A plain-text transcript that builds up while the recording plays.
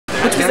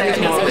Which was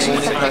actually not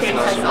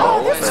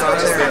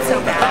so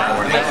bad.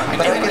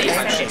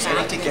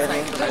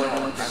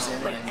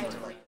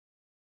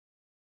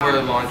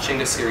 We're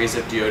launching a series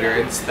of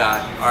deodorants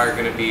that are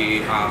going to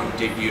be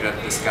debuted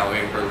at this gallery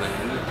in Berlin.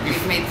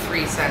 We've made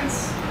 3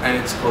 scents. And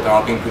it's cool, they're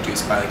all being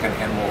produced by like an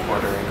animal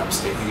hoarder in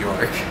upstate New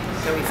York.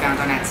 That we found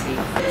on Etsy.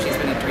 She's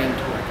been a dream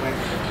to work with.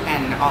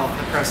 And all of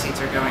the proceeds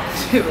are going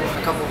to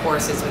a couple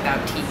horses without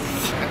teeth,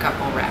 a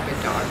couple rabid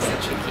dogs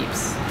that she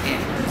keeps in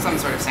some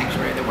sort of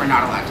sanctuary that we're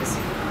not allowed to see.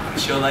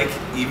 She'll like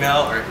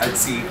email or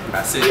Etsy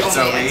message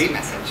Etsy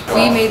message.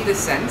 We made this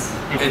scent.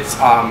 It's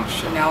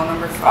Chanel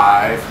number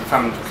 5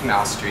 from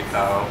Canal Street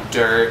though.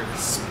 Dirt,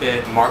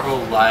 spit, marble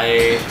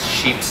light,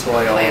 sheep's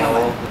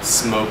oil,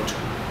 smoked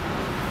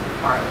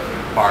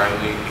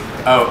barley.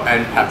 Oh,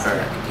 and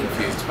pepper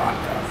infused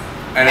vodka.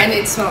 And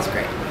it smells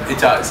great. It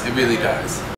does. It really does.